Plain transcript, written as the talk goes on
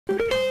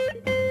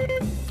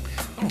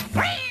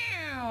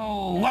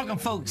Welcome,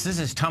 folks. This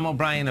is Tom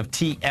O'Brien of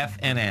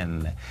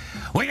TFNN.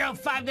 We go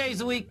 5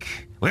 days a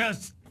week. We go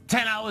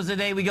 10 hours a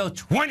day. We go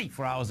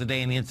 24 hours a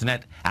day on the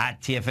internet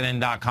at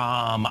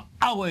TFNN.com.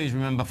 Always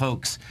remember,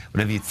 folks,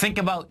 whatever you think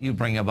about, you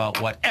bring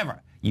about.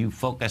 Whatever you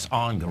focus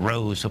on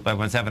grows. Hope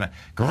everyone's having a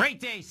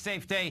great day,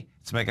 safe day.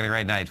 Let's make it a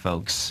great night,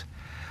 folks.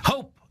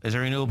 Hope is a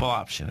renewable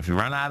option. If you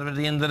run out of it at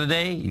the end of the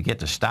day, you get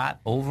to start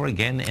over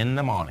again in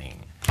the morning.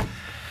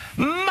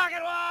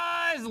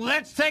 Market-wise,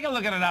 let's take a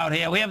look at it out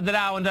here. We have the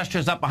Dow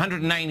Industrials up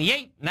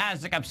 198,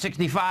 NASDAQ up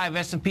 65,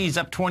 S&P's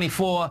up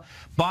 24.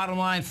 Bottom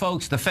line,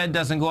 folks, the Fed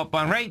doesn't go up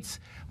on rates.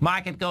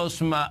 Market goes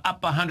from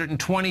up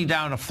 120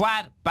 down to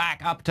flat,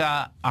 back up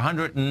to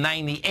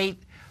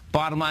 198.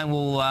 Bottom line,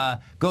 we'll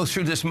go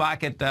through this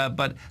market,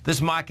 but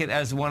this market,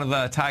 as one of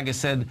the Tigers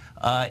said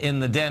in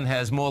the den,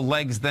 has more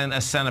legs than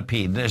a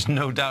centipede. There's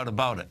no doubt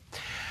about it.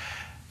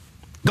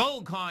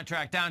 Gold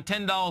contract down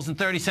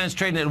 $10.30,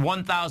 trading at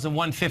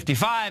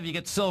 $1,155. You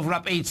get silver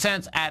up 8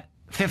 cents at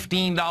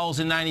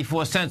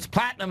 $15.94.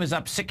 Platinum is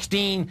up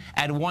 16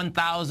 at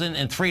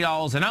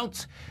 $1,003 an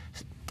ounce.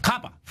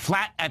 Copper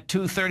flat at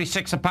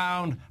 $2.36 a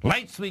pound.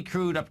 Light sweet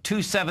crude up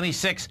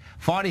 $2.76,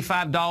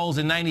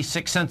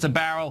 $45.96 a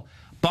barrel.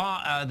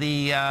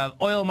 The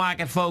oil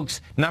market,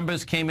 folks,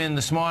 numbers came in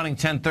this morning,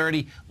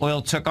 10:30.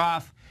 Oil took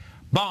off.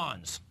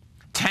 Bonds,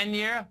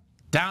 10-year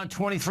down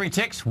 23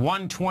 ticks,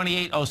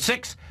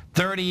 128.06.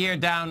 30-year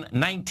down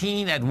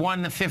 19 at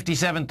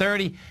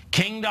 157.30.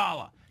 King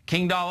dollar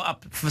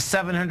up for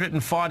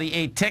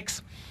 748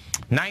 ticks,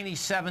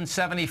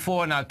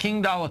 97.74. Now,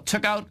 King dollar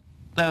took out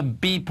the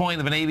B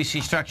point of an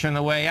ABC structure on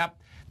the way up.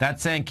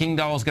 That's saying King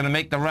dollar is going to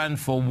make the run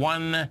for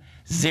 100.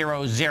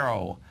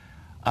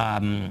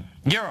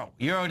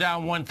 Euro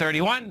down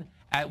 131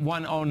 at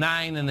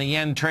 109, and the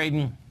yen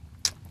trading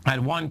at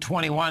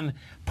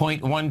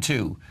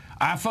 121.12.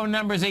 Our phone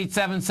number is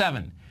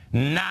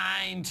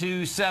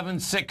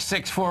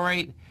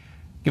 877-927-6648.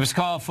 Give us a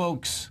call,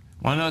 folks.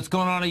 Want to know what's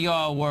going on in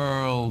your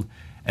world.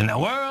 In the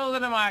world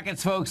of the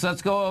markets, folks,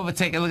 let's go over,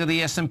 take a look at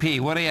the S&P.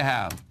 What do you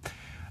have?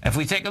 If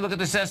we take a look at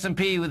this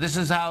S&P, this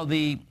is how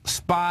the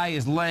SPY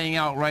is laying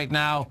out right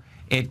now.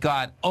 It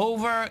got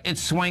over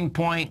its swing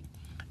point.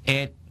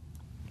 It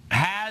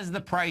has the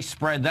price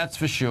spread, that's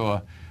for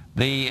sure.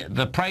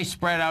 The price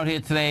spread out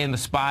here today in the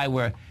SPY,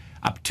 we're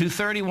up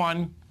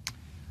 231.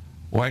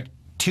 We're at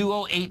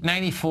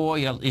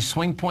 208.94. Your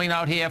swing point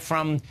out here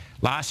from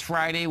last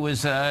Friday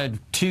was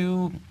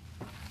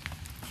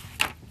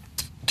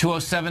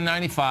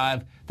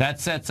 207.95.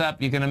 That sets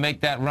up. You're going to make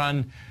that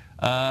run.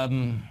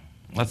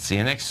 Let's see.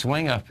 The next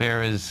swing up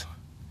here is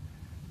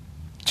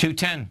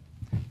 210.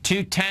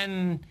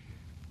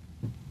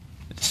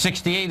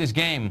 210.68 is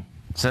game.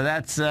 So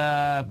that's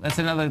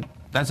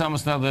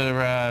almost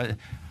another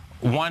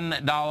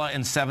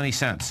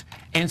 $1.70.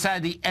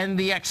 Inside the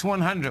NDX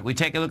 100, we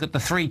take a look at the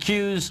 3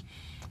 Qs.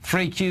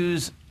 3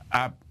 Qs,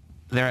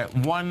 they're at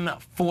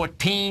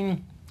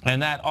 114,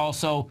 and that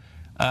also,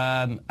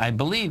 I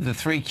believe the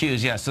 3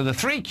 Qs, yeah. So the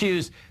 3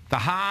 Qs, the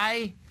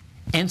high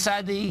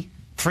inside the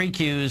 3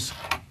 Qs,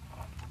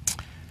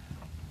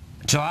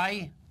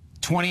 July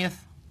 20th,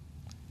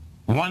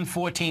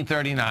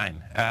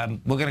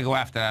 114.39. We're going to go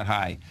after that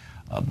high.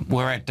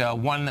 We're at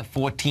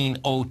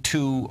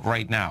 114.02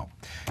 right now.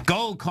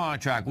 Gold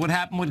contract. What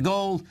happened with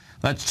gold?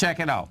 Let's check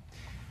it out.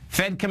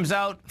 Fed comes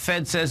out.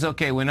 Fed says,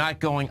 okay, we're not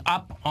going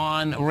up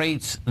on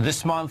rates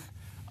this month.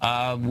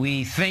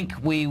 We think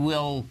we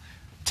will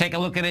take a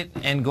look at it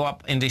and go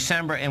up in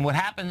December. And what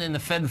happened in the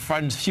Fed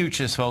funds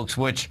futures, folks,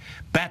 which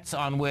bets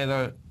on where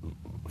the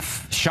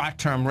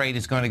short-term rate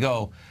is going to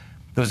go,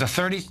 there was a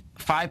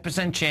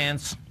 35%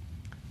 chance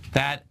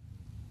that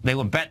they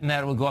were betting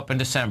that it would go up in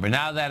December.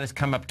 Now that has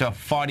come up to a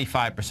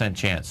 45%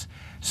 chance.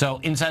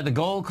 So inside the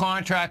gold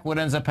contract, what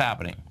ends up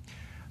happening?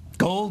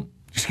 Gold,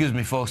 excuse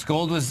me, folks,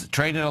 gold was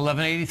traded at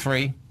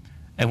 1183.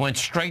 It went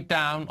straight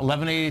down,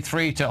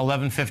 1183 to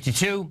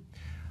 1152.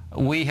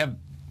 We're at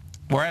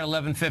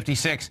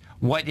 1156.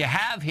 What you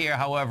have here,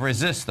 however, is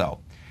this, though,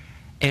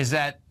 is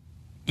that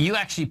you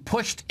actually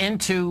pushed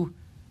into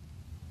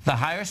the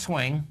higher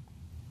swing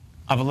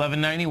of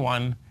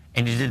 1191,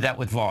 and you did that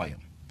with volume.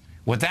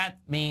 What that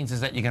means is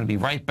that you're going to be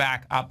right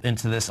back up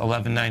into this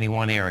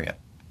 1191 area.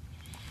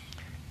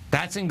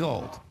 That's in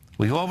gold.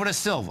 We go over to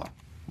silver.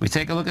 We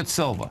take a look at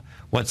silver.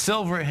 What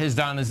silver has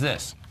done is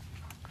this.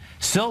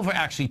 Silver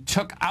actually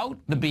took out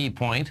the B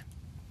point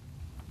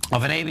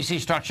of an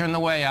ABC structure on the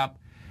way up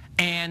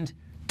and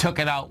took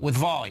it out with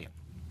volume.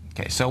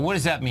 Okay, so what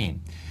does that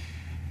mean?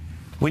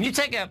 When you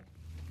take a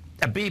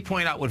B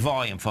point out with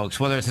volume, folks,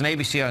 whether it's an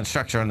ABC on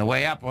structure on the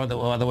way up or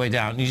the way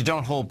down, you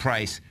don't hold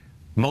price.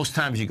 Most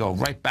times you go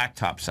right back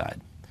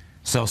topside.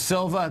 So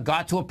silver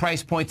got to a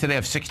price point today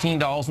of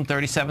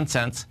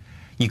 $16.37.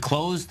 You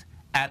closed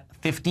at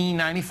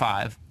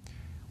 $15.95.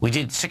 We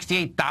did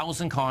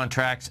 68,000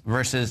 contracts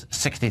versus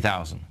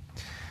 60,000.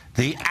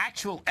 The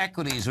actual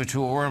equities, which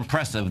were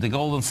impressive, the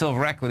gold and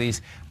silver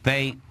equities,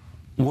 they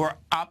were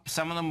up.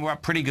 Some of them were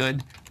up pretty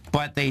good,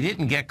 but they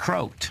didn't get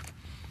croaked.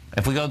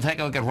 If we go take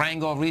a look at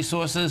Rheingold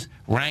Resources,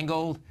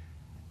 Rheingold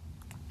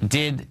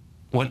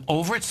went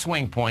over its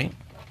swing point.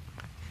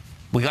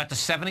 We got to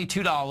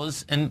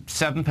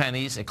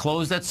 $72.07. It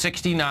closed at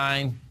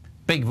 69.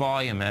 Big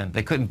volume, man.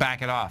 They couldn't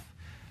back it off.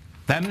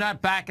 Them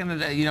not backing it,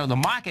 the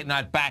market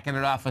not backing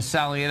it off or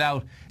selling it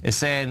out is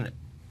saying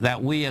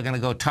that we are going to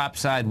go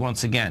topside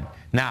once again.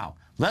 Now,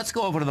 let's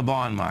go over to the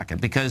bond market,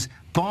 because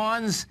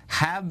bonds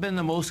have been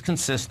the most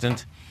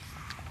consistent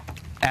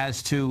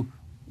as to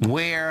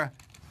where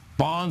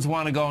bonds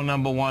want to go,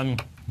 number one,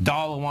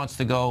 dollar wants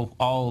to go,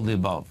 all of the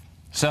above.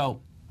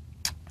 So,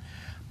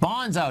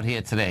 bonds out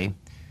here today,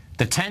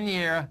 the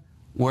 10-year,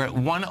 we're at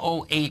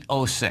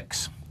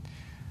 108.06.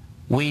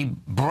 We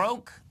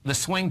broke the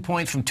swing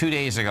point from 2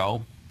 days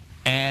ago,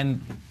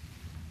 and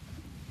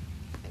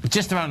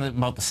just around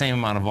about the same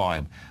amount of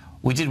volume.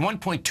 We did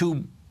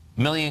 1.2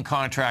 million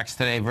contracts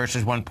today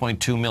versus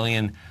 1.2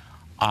 million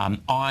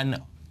on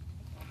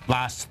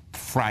last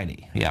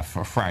Friday. Yeah,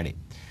 for Friday.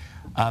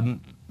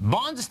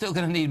 Bonds are still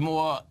going to need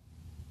more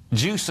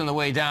juice on the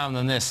way down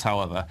than this,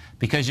 however,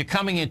 because you're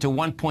coming into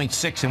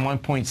 1.6 and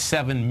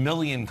 1.7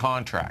 million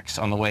contracts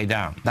on the way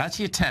down. That's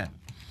your 10.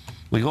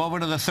 We go over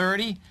to the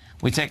 30.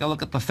 We take a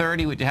look at the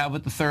 30, what you have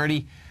with the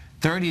 30.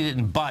 30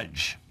 didn't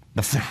budge.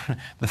 The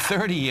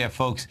 30-year,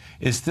 folks,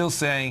 is still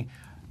saying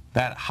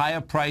that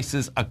higher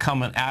prices are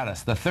coming at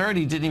us. The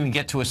 30 didn't even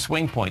get to a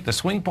swing point. The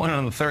swing point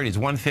on the 30 is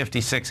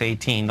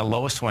 156.18, the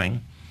lowest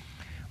swing.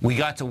 We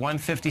got to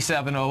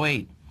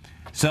 157.08.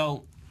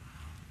 So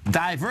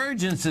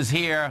divergence is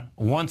here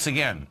once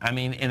again. I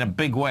mean, in a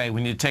big way.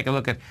 We need to take a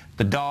look at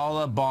the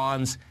dollar,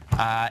 bonds,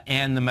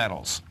 and the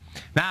metals.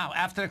 Now,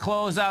 after the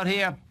close out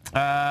here,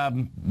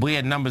 we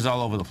had numbers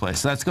all over the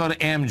place. Let's go to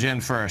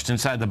Amgen first,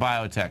 inside the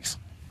biotechs.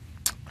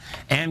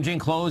 Amgen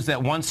closed at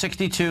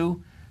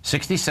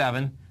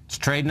 162.67. It's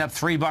trading up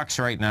 $3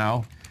 right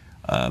now,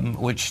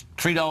 which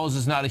 $3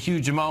 is not a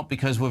huge amount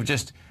because we're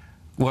at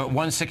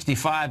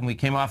 165 and we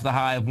came off the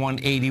high of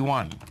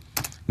 181.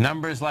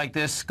 Numbers like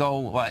this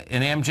go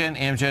in Amgen.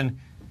 Amgen,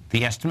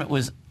 the estimate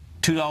was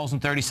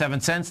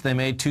 $2.37. They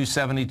made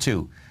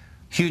 $2.72.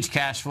 Huge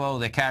cash flow.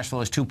 Their cash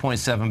flow is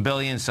 $2.7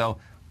 billion, so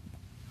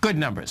good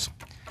numbers.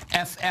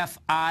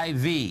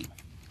 FFIV.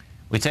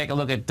 We take a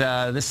look at,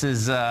 this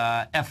is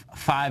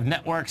F5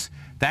 Networks.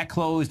 That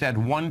closed at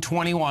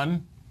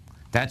 121.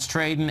 That's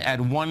trading at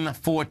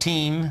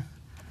 114.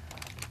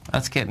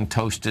 That's getting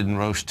toasted and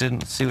roasted.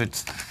 Let's see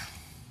what's...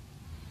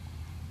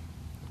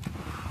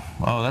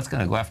 Oh, that's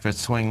going to go after its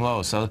swing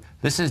low. So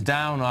this is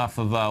down off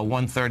of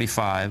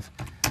 135.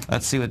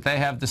 Let's see what they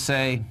have to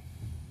say.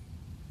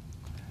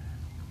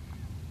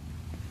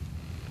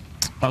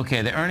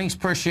 Okay, the earnings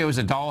per share was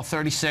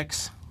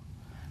 $1.36.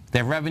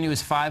 Their revenue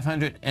is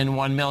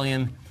 $501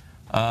 million.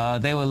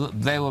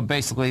 They were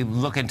basically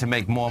looking to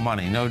make more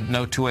money.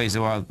 No two ways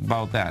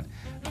about that.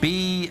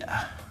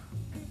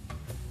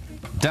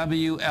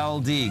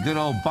 BWLD, good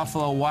old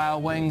Buffalo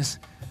Wild Wings.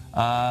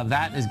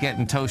 That is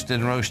getting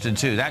toasted and roasted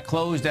too. That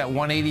closed at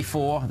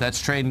 184.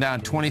 That's trading down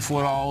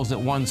 $24 at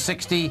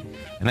 160.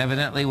 And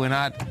evidently we're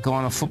not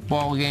going to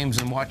football games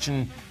and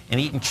watching and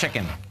eating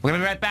chicken. We're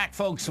going to be right back,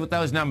 folks, with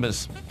those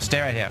numbers.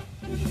 Stay right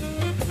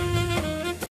here.